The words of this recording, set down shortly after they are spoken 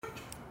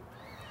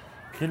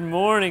Good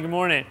morning, good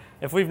morning.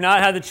 If we've not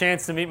had the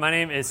chance to meet, my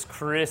name is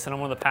Chris, and I'm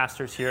one of the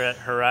pastors here at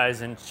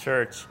Horizon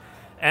Church.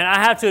 And I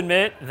have to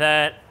admit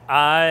that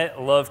I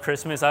love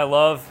Christmas. I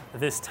love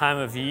this time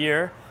of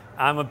year.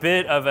 I'm a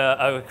bit of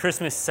a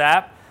Christmas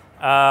sap.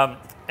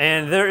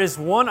 And there is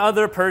one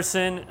other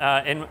person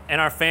in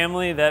our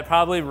family that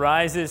probably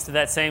rises to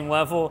that same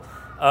level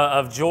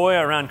of joy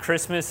around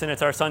Christmas, and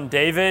it's our son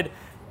David.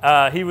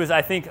 He was,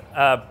 I think,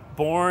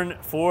 born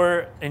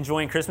for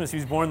enjoying Christmas. He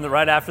was born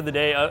right after the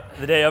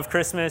day of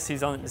Christmas.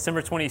 He's on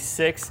December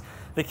 26th.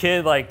 The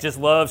kid just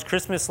loves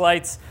Christmas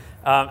lights.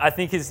 I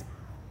think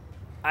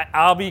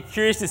I'll be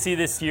curious to see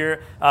this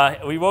year.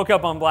 We woke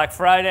up on Black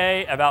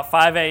Friday about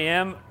 5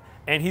 a.m.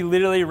 and he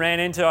literally ran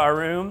into our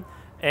room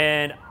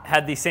and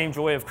had the same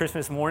joy of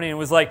Christmas morning and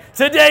was like,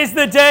 "Today's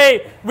the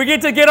day we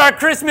get to get our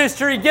Christmas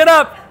tree. Get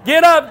up,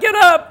 get up, get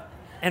up!"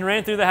 And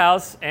ran through the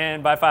house.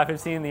 And by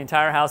 5:15, the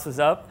entire house was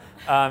up.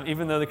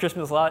 Even though the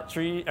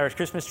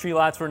Christmas tree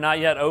lots were not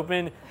yet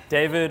open,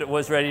 David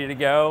was ready to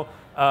go.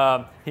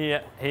 He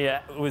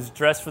was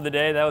dressed for the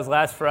day. That was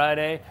last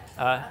Friday.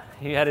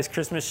 He had his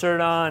Christmas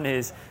shirt on,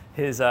 his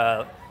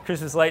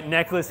Christmas light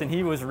necklace, and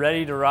he was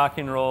ready to rock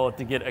and roll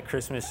to get a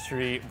Christmas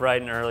tree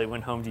bright and early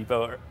when Home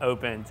Depot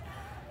opened.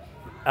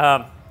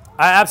 I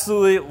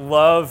absolutely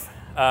love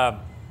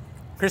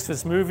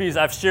Christmas movies.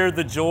 I've shared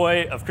the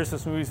joy of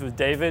Christmas movies with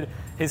David.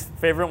 His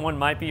favorite one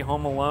might be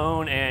Home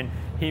Alone, and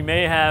he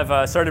may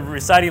have started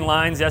reciting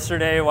lines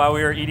yesterday while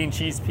we were eating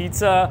cheese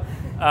pizza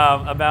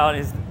about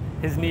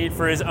his need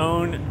for his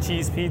own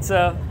cheese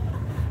pizza.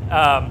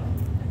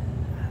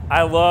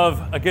 I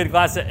love a good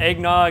glass of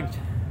eggnog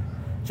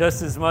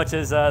just as much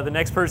as the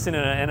next person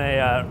in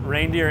a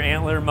reindeer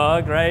antler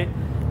mug, right?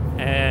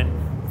 And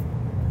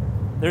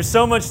there's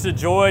so much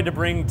joy to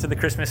bring to the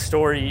Christmas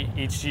story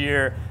each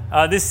year.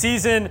 This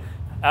season,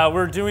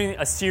 we're doing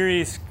a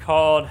series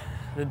called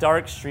The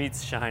Dark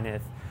Streets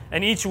Shineth.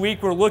 And each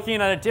week, we're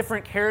looking at a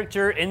different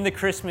character in the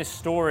Christmas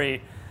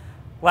story.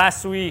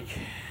 Last week,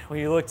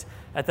 we looked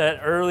at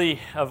that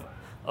early of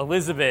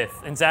Elizabeth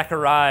and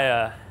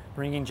Zechariah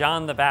bringing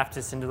John the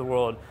Baptist into the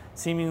world,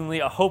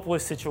 seemingly a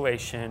hopeless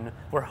situation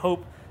where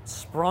hope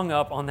sprung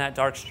up on that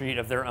dark street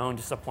of their own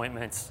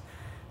disappointments.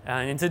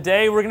 And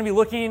today, we're going to be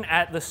looking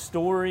at the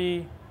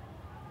story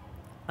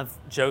of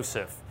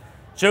Joseph.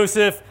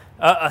 Joseph,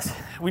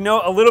 we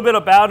know a little bit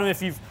about him.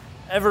 If you've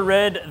ever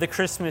read the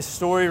Christmas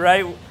story,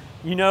 right?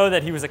 You know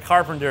that he was a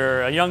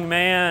carpenter, a young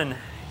man.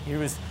 He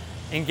was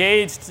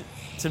engaged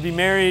to be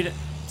married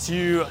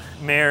to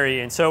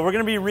Mary. And so we're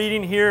going to be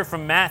reading here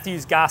from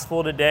Matthew's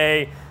Gospel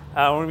today.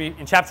 We're going to be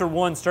in chapter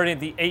 1, starting at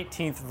the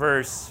 18th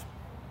verse.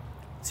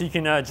 So you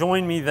can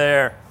join me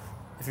there.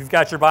 If you've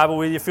got your Bible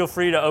with you, feel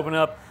free to open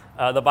up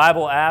the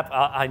Bible app.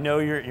 I know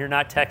you're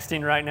not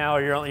texting right now,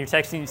 or you're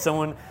texting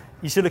someone.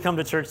 You should have come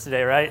to church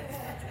today, right?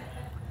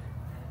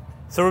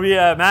 So we'll be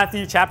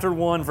Matthew chapter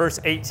 1, verse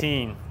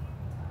 18.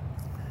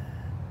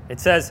 It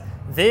says,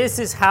 "This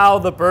is how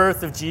the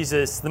birth of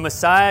Jesus, the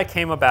Messiah,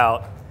 came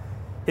about.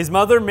 His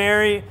mother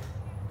Mary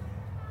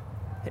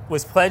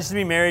was pledged to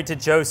be married to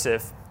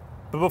Joseph,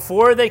 but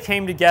before they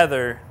came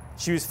together,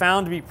 she was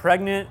found to be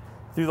pregnant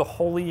through the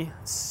Holy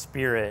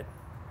Spirit."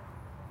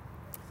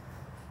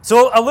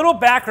 So a little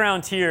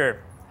background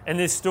here in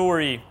this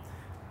story.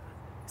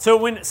 So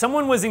when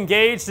someone was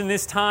engaged in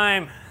this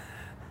time,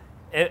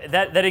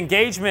 that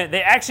engagement,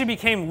 they actually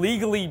became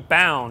legally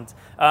bound.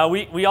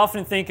 We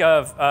often think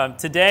of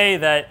today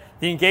that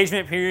the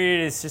engagement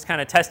period is just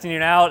kind of testing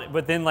it out,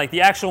 but then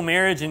the actual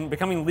marriage and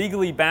becoming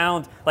legally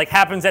bound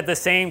happens at the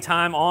same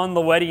time on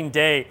the wedding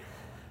day.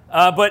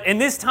 But in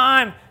this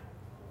time,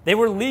 they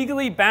were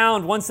legally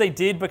bound once they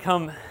did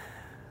become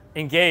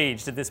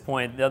engaged at this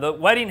point. The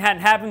wedding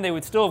hadn't happened, they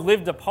would still have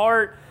lived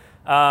apart,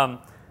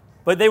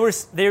 but they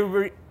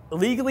were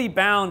legally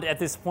bound at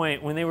this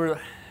point when they were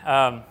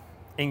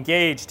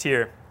engaged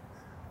here.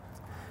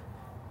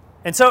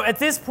 And so at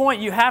this point,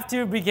 you have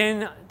to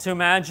begin to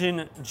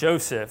imagine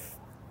Joseph.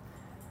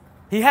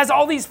 He has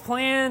all these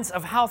plans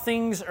of how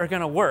things are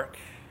going to work.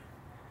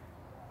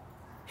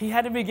 He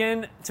had to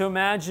begin to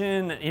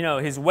imagine,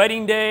 his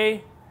wedding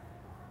day,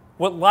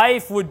 what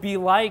life would be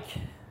like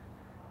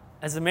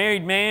as a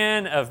married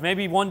man, of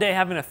maybe one day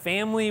having a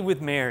family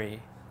with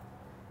Mary.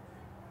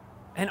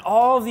 And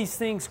all of these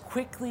things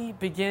quickly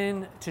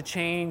begin to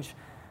change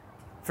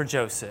for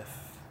Joseph.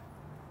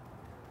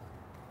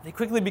 They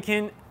quickly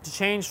begin to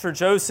change for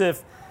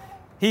Joseph.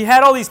 He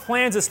had all these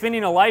plans of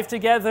spending a life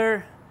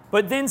together,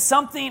 but then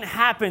something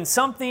happened.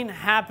 Something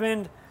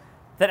happened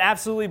that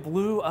absolutely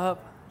blew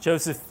up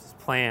Joseph's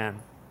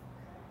plan.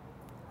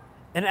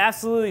 And it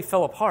absolutely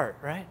fell apart,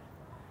 right?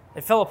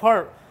 It fell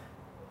apart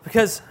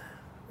because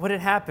what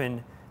had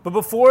happened? But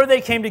before they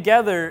came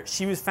together,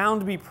 she was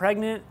found to be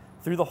pregnant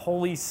through the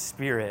Holy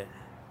Spirit.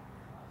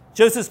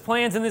 Joseph's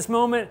plans in this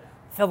moment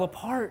fell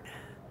apart.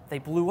 They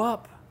blew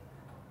up.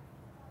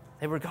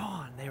 They were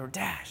gone. They were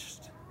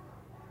dashed.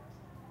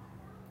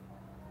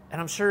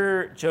 And I'm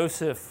sure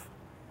Joseph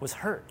was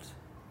hurt.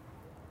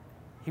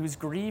 He was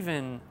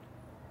grieving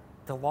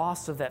the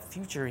loss of that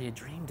future he had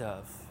dreamed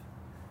of.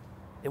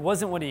 It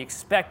wasn't what he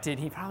expected.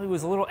 He probably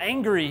was a little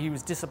angry. He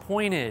was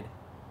disappointed.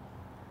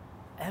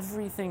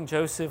 Everything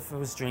Joseph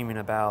was dreaming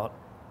about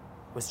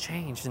was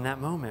changed in that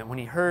moment when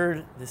he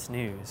heard this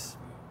news.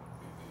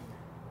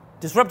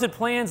 Disrupted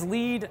plans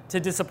lead to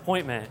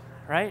disappointment,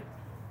 right?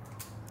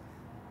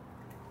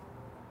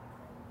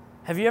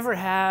 Have you ever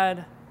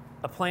had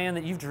a plan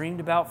that you've dreamed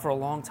about for a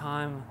long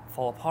time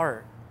fall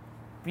apart,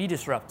 be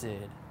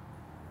disrupted?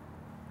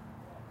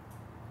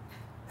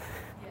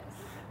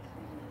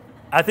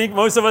 I think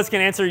most of us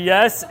can answer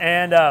yes.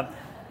 And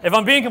if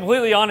I'm being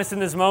completely honest in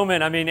this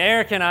moment, I mean,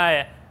 Eric and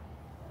I,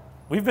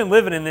 we've been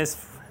living in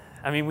this.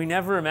 I mean, we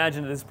never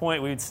imagined at this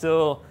point we'd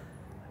still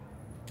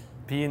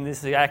be in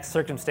this exact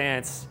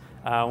circumstance.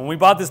 When we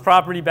bought this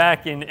property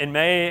back in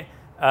May,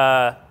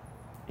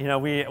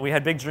 we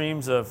had big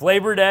dreams of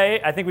Labor Day.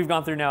 I think we've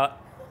gone through now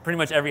pretty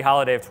much every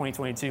holiday of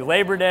 2022.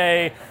 Labor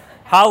Day,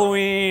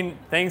 Halloween,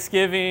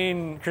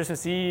 Thanksgiving,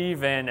 Christmas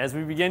Eve. And as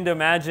we begin to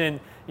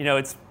imagine,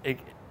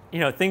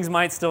 things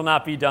might still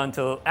not be done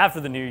till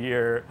after the new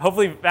year.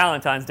 Hopefully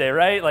Valentine's Day,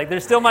 right? Like there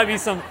still might be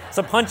some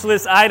punch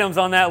list items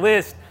on that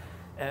list.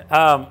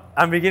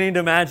 I'm beginning to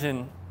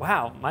imagine,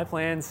 wow, my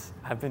plans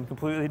have been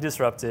completely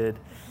disrupted,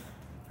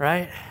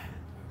 right?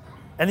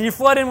 And then you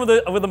flood in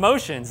with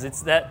emotions.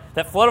 It's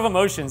that flood of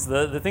emotions,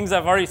 the things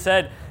I've already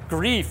said,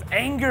 grief,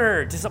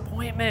 anger,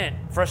 disappointment,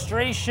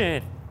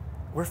 frustration.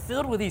 We're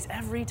filled with these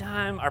every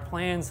time our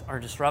plans are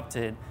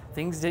disrupted.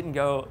 Things didn't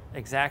go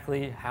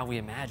exactly how we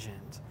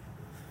imagined.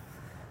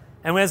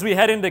 And as we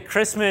head into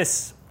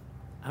Christmas,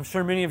 I'm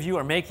sure many of you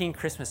are making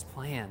Christmas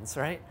plans,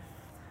 right?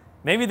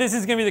 Maybe this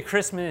is going to be the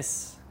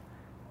Christmas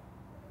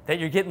that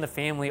you're getting the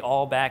family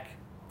all back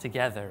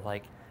together.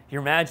 Like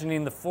you're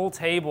imagining the full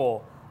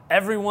table.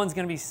 Everyone's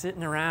going to be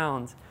sitting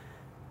around.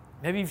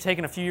 Maybe you've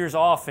taken a few years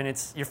off and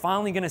you're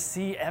finally going to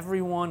see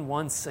everyone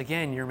once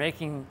again. You're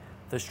making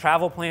those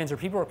travel plans, or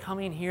people are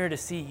coming here to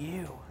see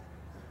you.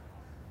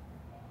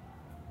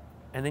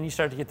 And then you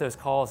start to get those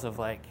calls of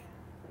like,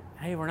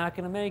 hey, we're not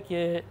going to make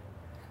it,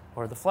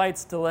 or the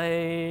flight's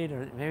delayed,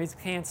 or maybe it's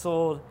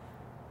canceled,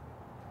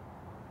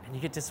 and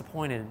you get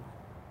disappointed.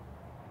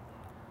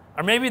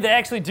 Or maybe they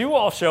actually do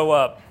all show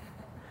up,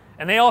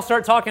 and they all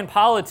start talking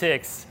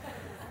politics,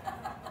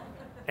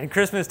 and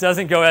Christmas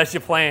doesn't go as you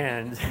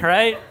planned,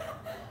 right?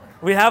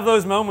 We have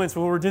those moments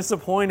where we're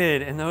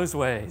disappointed in those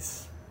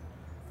ways.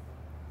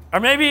 Or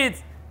maybe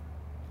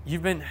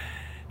you've been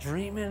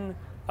dreaming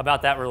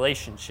about that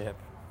relationship.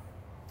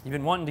 You've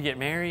been wanting to get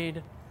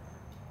married,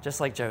 just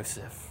like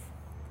Joseph.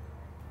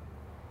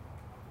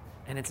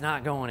 And it's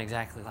not going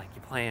exactly like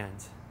you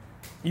planned.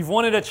 You've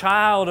wanted a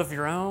child of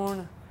your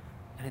own,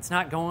 and it's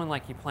not going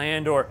like you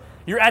planned. Or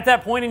you're at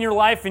that point in your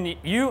life and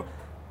you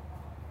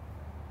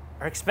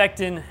are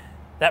expecting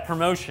that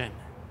promotion,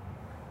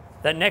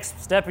 that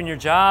next step in your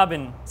job,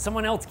 and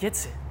someone else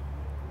gets it.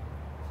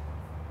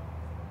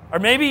 Or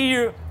maybe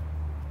you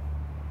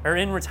are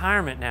in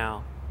retirement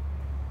now,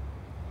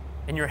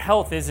 and your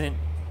health isn't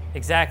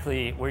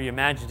exactly where you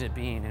imagined it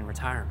being in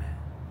retirement.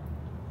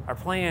 Our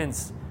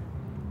plans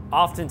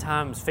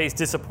oftentimes face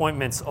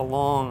disappointments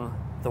along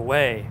the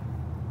way,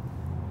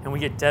 and we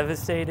get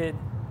devastated.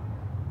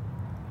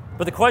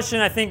 But the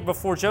question, I think,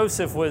 before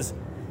Joseph was,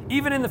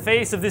 even in the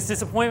face of this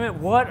disappointment,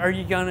 what are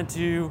you going to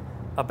do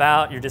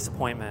about your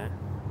disappointment?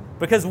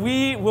 Because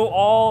we will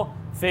all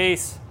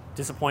face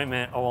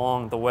disappointment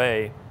along the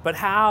way, but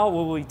how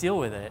will we deal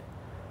with it?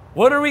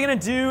 What are we going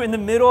to do in the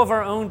middle of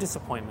our own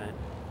disappointment?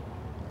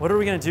 What are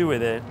we going to do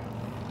with it?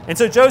 And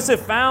so Joseph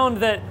found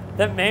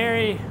that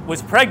Mary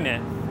was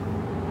pregnant.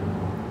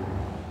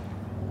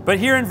 But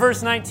here in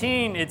verse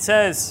 19, it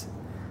says,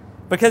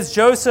 because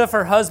Joseph,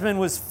 her husband,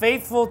 was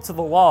faithful to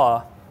the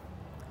law,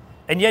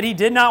 and yet he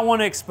did not want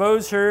to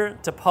expose her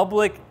to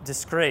public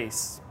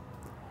disgrace,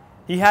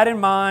 he had in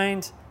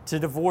mind to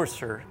divorce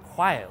her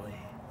quietly.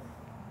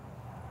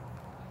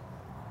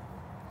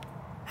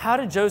 How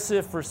did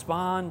Joseph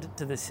respond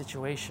to this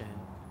situation?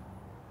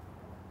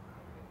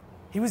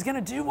 He was going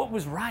to do what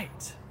was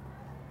right.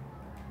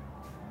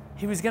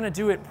 He was going to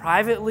do it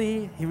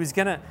privately. He was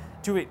going to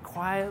do it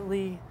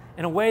quietly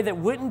in a way that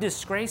wouldn't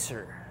disgrace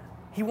her.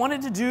 He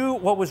wanted to do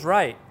what was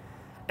right.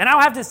 And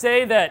I'll have to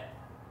say that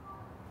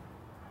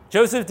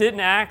Joseph didn't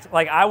act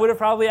like I would have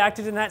probably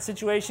acted in that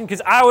situation,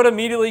 because I would have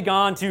immediately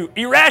gone to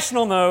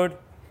irrational mode,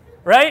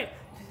 right?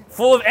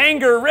 Full of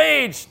anger,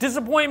 rage,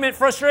 disappointment,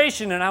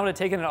 frustration, and I would have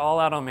taken it all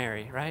out on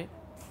Mary, right?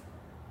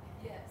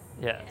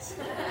 Yes.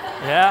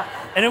 Yeah.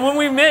 And then when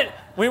we admit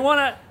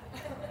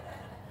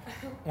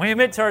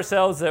to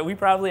ourselves that we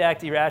probably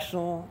act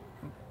irrational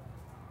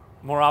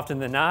more often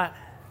than not.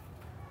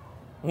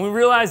 When we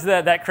realize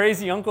that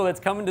crazy uncle that's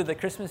coming to the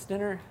Christmas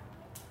dinner,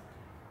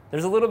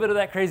 there's a little bit of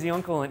that crazy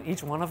uncle in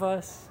each one of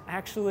us,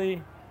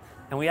 actually,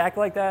 and we act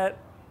like that.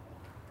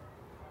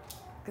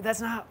 But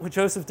that's not what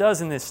Joseph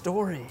does in this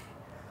story.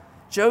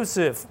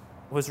 Joseph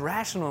was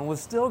rational and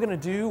was still going to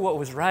do what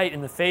was right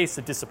in the face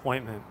of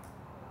disappointment.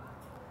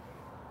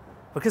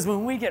 Because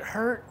when we get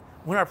hurt,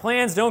 when our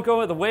plans don't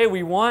go the way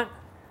we want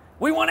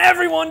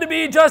everyone to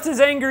be just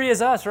as angry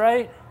as us,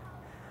 right?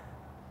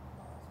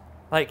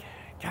 Like,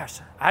 gosh,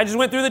 I just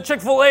went through the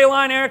Chick-fil-A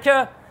line,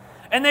 Erica,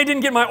 and they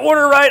didn't get my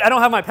order right. I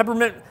don't have my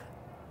peppermint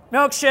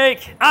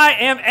milkshake. I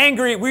am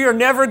angry. We are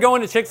never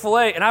going to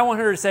Chick-fil-A. And I want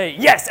her to say,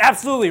 yes,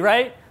 absolutely,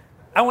 right?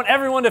 I want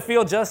everyone to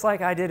feel just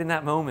like I did in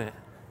that moment.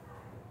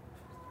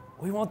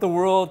 We want the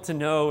world to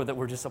know that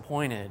we're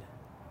disappointed.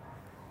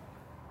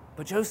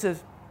 But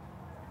Joseph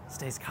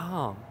stays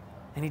calm,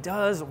 and he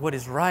does what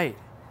is right.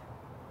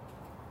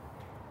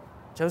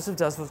 Joseph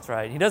does what's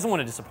right. He doesn't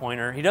want to disappoint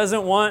her. He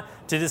doesn't want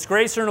to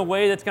disgrace her in a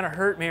way that's going to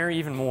hurt Mary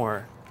even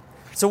more.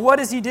 So what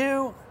does he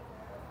do?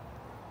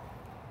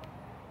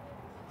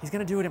 He's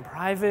going to do it in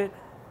private.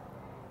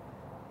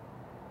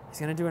 He's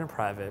going to do it in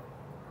private.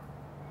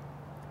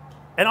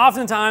 And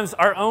oftentimes,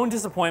 our own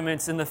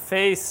disappointments in the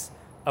face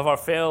of our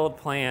failed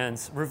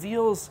plans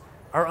reveals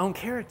our own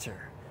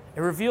character.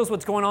 It reveals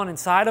what's going on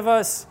inside of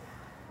us.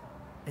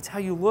 It's how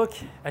you look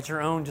at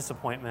your own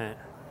disappointment.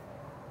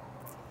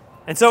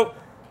 And so,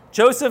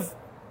 Joseph,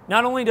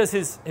 not only does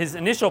his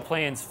initial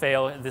plans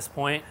fail at this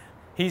point,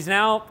 he's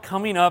now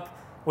coming up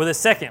with a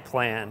second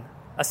plan.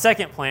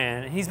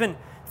 And he's been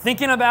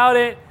thinking about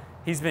it.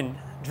 He's been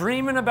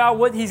dreaming about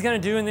what he's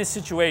going to do in this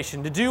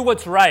situation, to do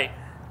what's right.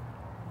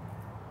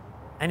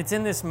 And it's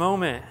in this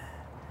moment.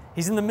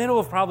 He's in the middle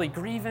of probably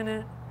grieving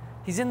it.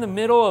 He's in the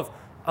middle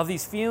of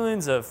these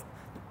feelings of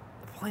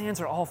the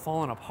plans are all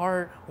falling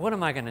apart. What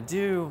am I going to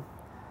do?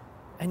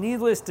 And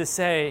needless to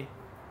say,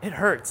 it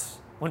hurts.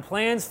 When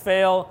plans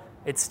fail,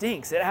 it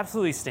stinks. It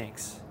absolutely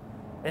stinks.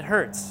 It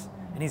hurts.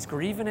 And he's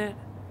grieving it.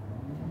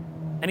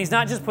 And he's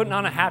not just putting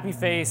on a happy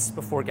face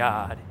before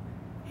God.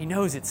 He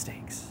knows it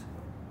stinks.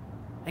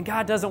 And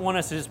God doesn't want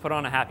us to just put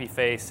on a happy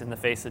face in the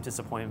face of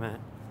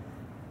disappointment.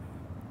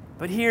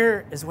 But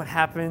here is what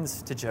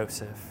happens to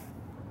Joseph.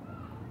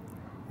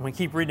 When we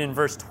keep reading in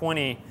verse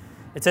 20,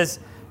 it says,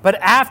 "But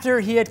after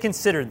he had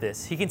considered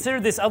this," he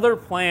considered this other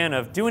plan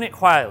of doing it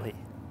quietly,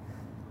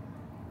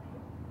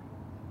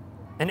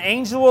 "an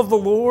angel of the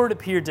Lord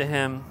appeared to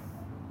him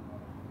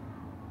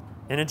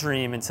in a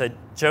dream and said,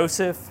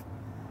 'Joseph,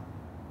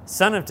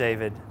 son of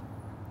David,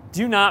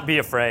 do not be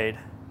afraid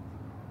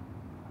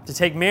to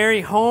take Mary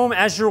home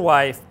as your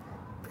wife,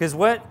 because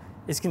what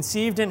is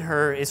conceived in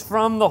her is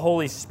from the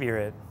Holy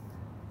Spirit.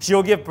 She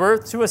will give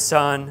birth to a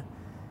son,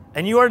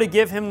 and you are to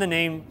give him the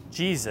name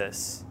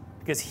Jesus,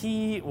 because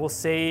he will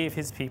save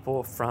his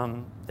people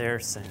from their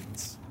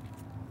sins.'"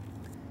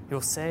 He will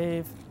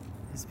save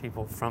his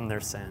people from their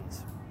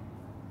sins.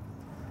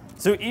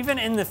 So even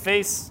in the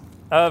face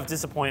of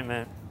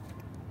disappointment,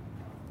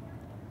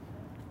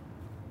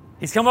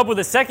 he's come up with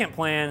a second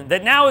plan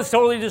that now is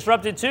totally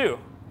disrupted too.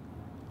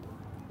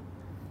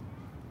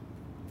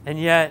 And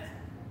yet,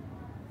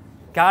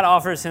 God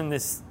offers him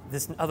this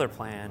other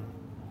plan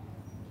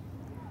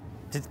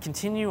to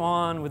continue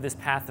on with this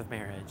path of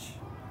marriage.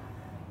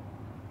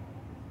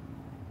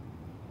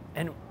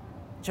 And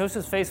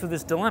Joseph's faced with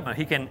this dilemma.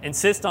 He can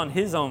insist on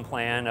his own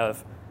plan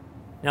of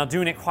now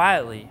doing it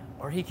quietly,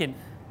 or he can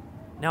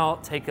now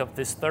take up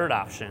this third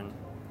option.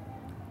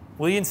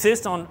 Will he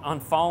insist on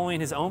following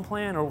his own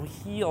plan, or will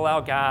he allow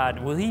God,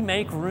 will he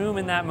make room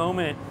in that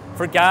moment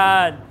for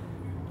God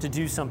to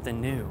do something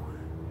new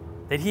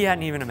that he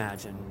hadn't even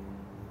imagined?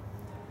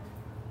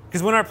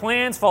 Because when our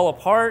plans fall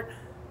apart,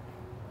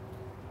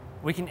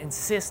 we can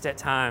insist at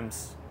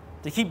times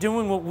to keep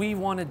doing what we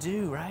want to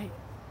do, right?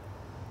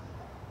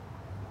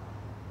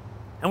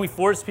 And we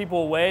force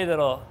people away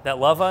that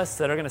love us,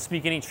 that are going to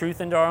speak any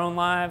truth into our own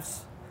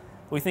lives.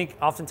 We think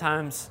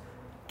oftentimes,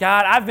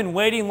 God, I've been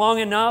waiting long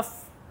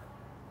enough.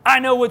 I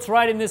know what's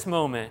right in this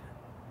moment.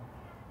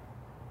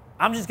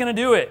 I'm just going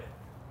to do it.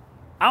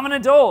 I'm an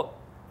adult.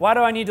 Why do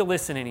I need to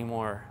listen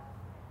anymore?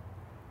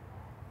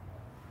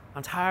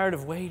 I'm tired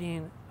of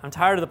waiting. I'm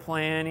tired of the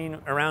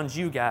planning around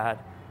you, God.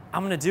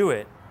 I'm going to do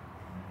it.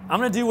 I'm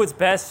going to do what's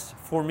best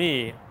for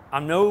me.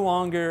 I'm no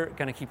longer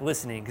going to keep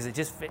listening because it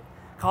just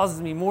causes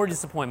me more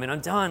disappointment.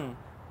 I'm done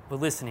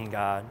with listening,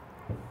 God.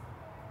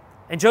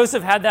 And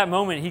Joseph had that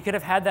moment. He could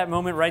have had that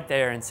moment right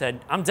there and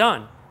said, I'm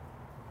done.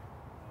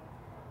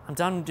 I'm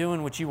done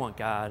doing what you want,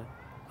 God.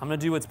 I'm going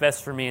to do what's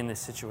best for me in this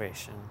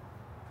situation.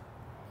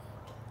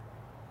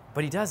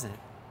 But he doesn't.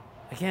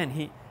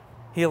 Again,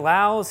 he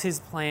allows his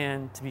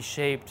plan to be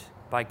shaped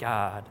by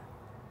God.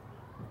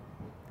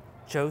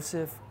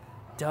 Joseph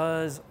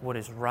does what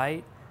is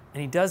right,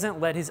 and he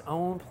doesn't let his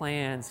own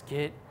plans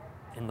get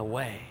in the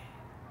way.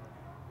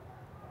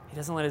 He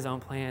doesn't let his own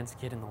plans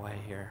get in the way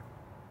here.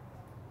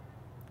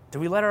 Do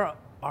we let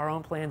our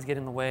own plans get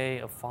in the way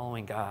of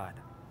following God?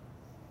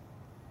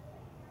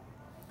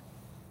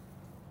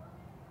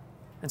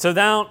 And so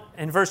down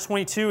in verse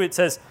 22, it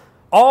says,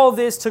 "All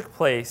this took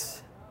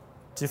place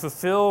to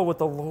fulfill what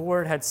the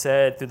Lord had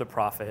said through the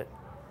prophet.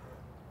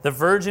 The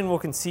virgin will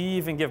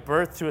conceive and give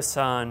birth to a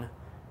son,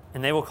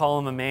 and they will call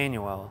him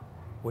Emmanuel,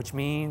 which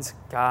means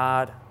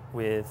God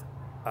with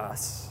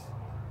us."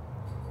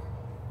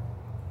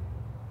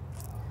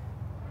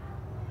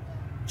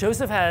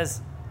 Joseph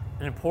has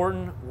an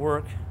important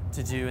work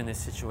to do in this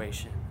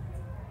situation.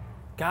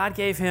 God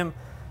gave him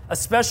a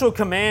special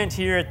command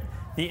here at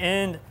the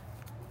end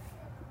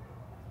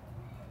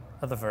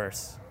of the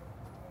verse.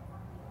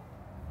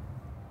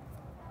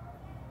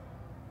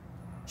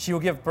 She will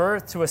give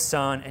birth to a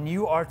son, and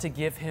you are to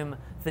give him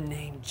the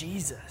name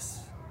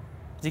Jesus.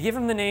 To give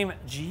him the name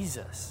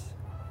Jesus.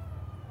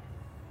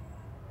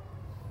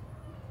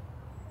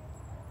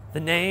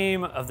 The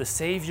name of the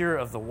Savior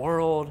of the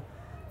world.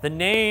 The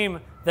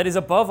name that is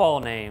above all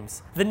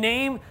names. The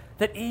name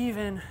that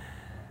even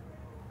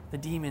the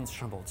demons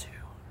tremble to.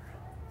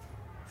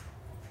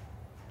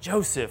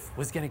 Joseph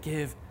was going to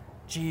give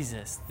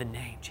Jesus the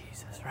name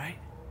Jesus, right?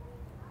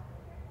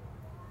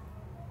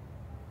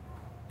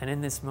 And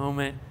in this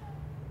moment,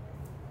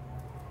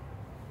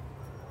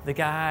 the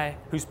guy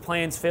whose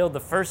plans failed the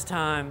first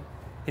time,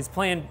 his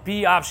plan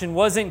B option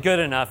wasn't good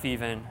enough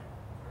even.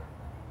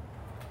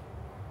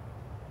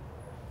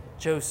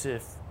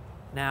 Joseph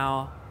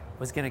now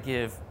was going to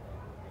give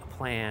a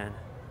plan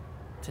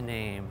to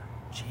name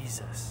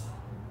Jesus.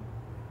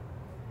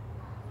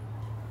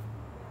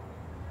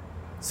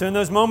 So in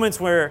those moments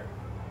where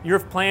your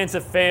plans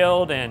have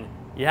failed and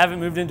you haven't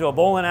moved into a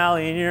bowling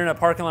alley and you're in a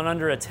parking lot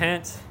under a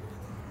tent,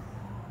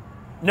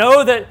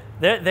 know that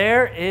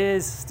there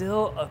is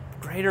still a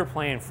greater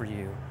plan for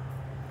you.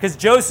 Because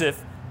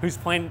Joseph, who's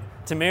planned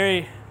to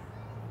marry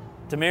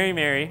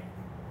Mary,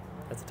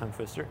 that's a tongue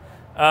twister,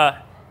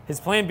 his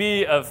plan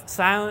B of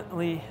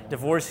silently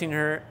divorcing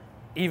her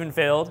even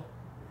failed.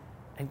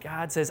 And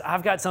God says,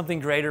 I've got something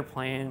greater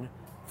planned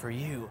for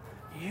you.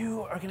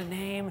 You are going to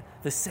name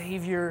the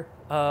Savior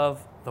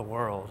of the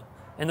world.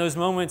 In those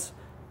moments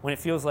when it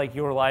feels like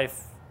your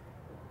life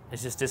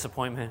is just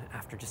disappointment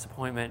after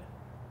disappointment,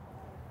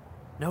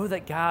 know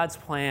that God's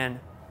plan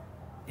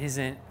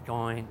isn't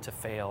going to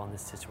fail in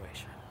this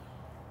situation.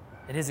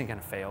 It isn't going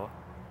to fail.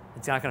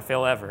 It's not going to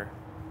fail ever.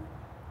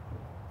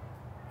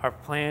 Our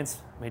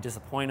plans may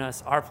disappoint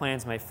us. Our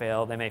plans may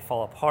fail. They may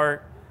fall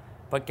apart.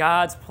 But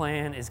God's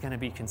plan is going to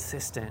be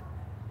consistent.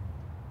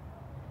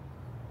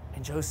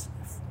 And Joseph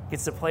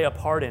gets to play a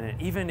part in it.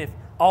 Even if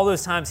all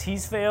those times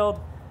he's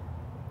failed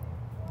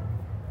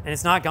and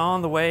it's not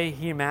gone the way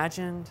he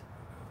imagined.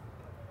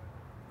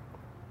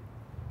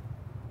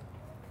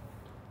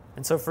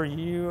 And so for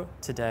you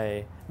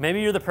today,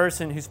 maybe you're the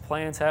person whose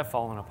plans have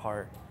fallen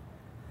apart.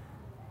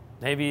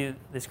 Maybe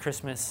this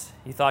Christmas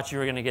you thought you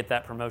were going to get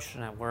that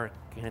promotion at work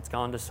and it's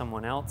gone to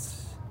someone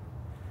else.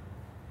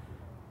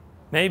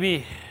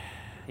 Maybe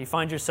you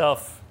find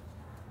yourself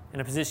in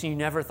a position you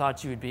never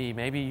thought you would be.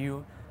 Maybe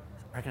you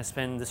are going to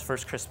spend this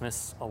first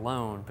Christmas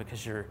alone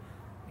because you're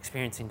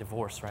experiencing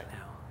divorce right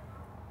now.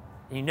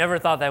 And you never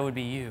thought that would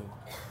be you.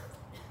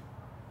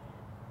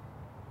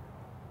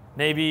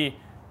 Maybe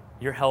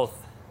your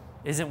health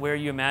isn't where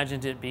you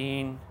imagined it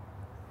being.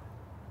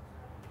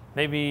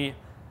 Maybe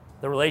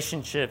the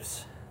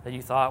relationships that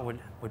you thought would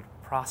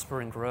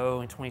prosper and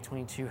grow in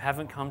 2022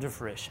 haven't come to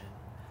fruition.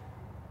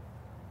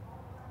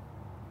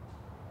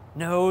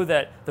 Know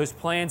that those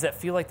plans that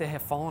feel like they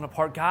have fallen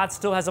apart, God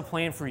still has a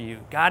plan for you.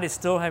 God is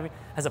still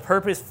has a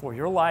purpose for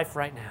your life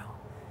right now,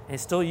 and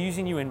is still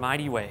using you in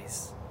mighty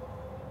ways.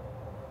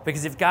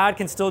 Because if God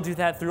can still do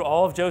that through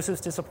all of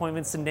Joseph's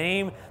disappointments to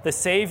name the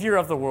Savior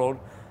of the world,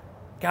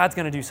 God's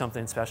going to do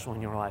something special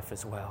in your life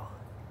as well.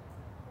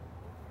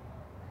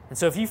 And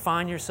so if you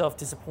find yourself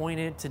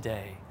disappointed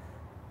today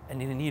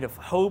and in need of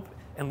hope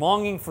and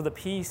longing for the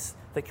peace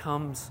that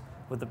comes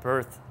with the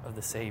birth of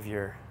the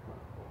Savior,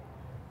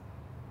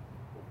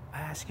 I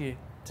ask you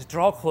to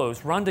draw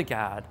close, run to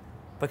God,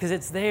 because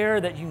it's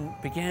there that you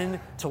begin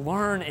to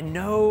learn and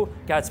know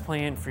God's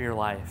plan for your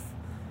life.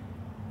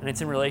 And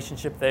it's in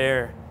relationship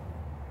there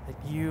that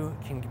you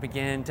can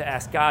begin to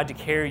ask God to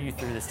carry you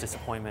through this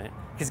disappointment,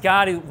 because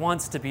God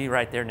wants to be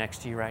right there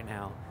next to you right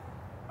now.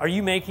 Are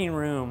you making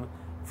room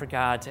for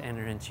God to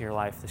enter into your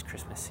life this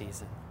Christmas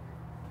season?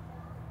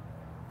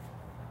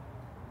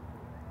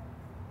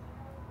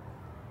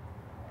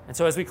 And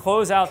so as we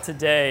close out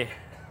today,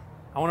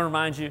 I want to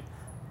remind you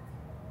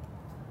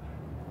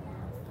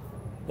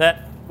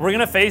that we're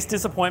going to face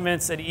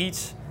disappointments at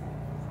each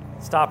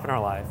stop in our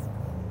life.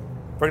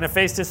 We're going to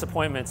face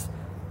disappointments.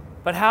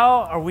 But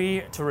how are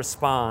we to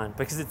respond?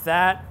 Because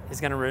that is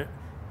going to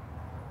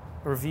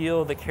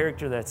reveal the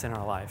character that's in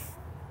our life.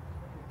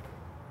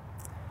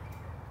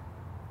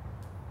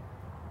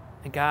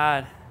 And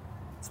God's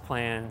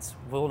plans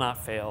will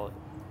not fail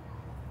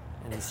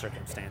in these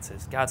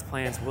circumstances. God's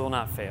plans will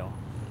not fail.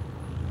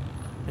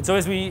 And so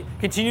as we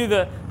continue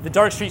the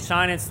Dark Street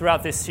Shine-ins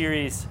throughout this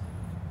series,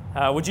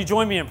 would you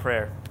join me in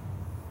prayer?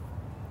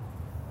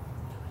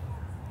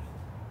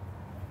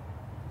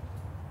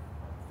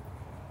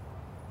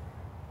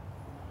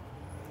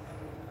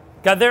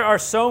 God, there are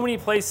so many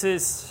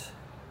places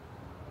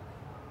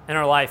in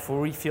our life where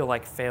we feel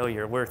like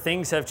failure, where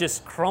things have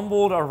just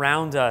crumbled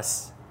around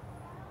us.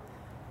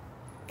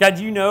 God,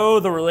 you know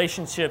the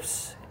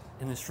relationships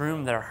in this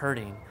room that are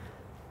hurting.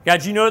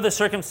 God, you know the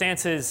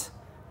circumstances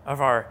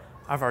of our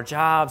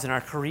jobs and our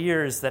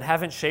careers that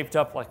haven't shaped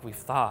up like we've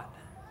thought.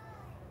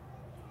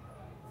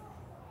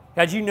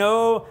 God, you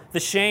know the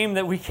shame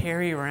that we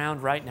carry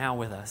around right now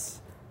with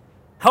us.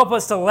 Help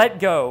us to let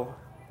go,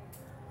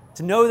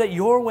 to know that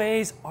your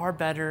ways are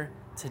better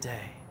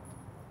today.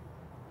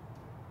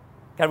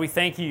 God, we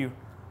thank you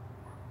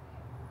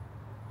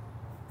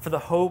for the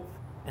hope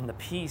and the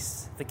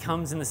peace that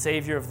comes in the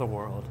Savior of the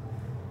world,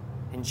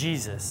 in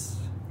Jesus.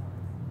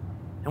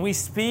 And we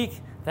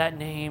speak that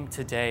name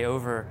today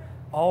over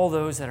all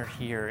those that are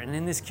here and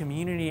in this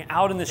community,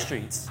 out in the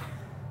streets,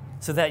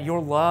 so that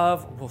your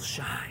love will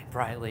shine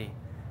brightly,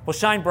 will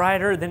shine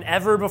brighter than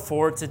ever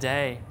before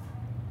today.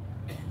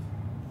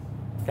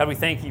 God, we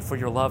thank you for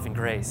your love and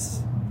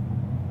grace.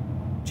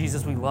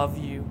 Jesus, we love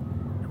you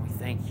and we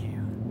thank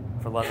you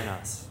for loving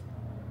us.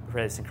 We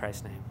pray this in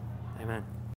Christ's name. Amen.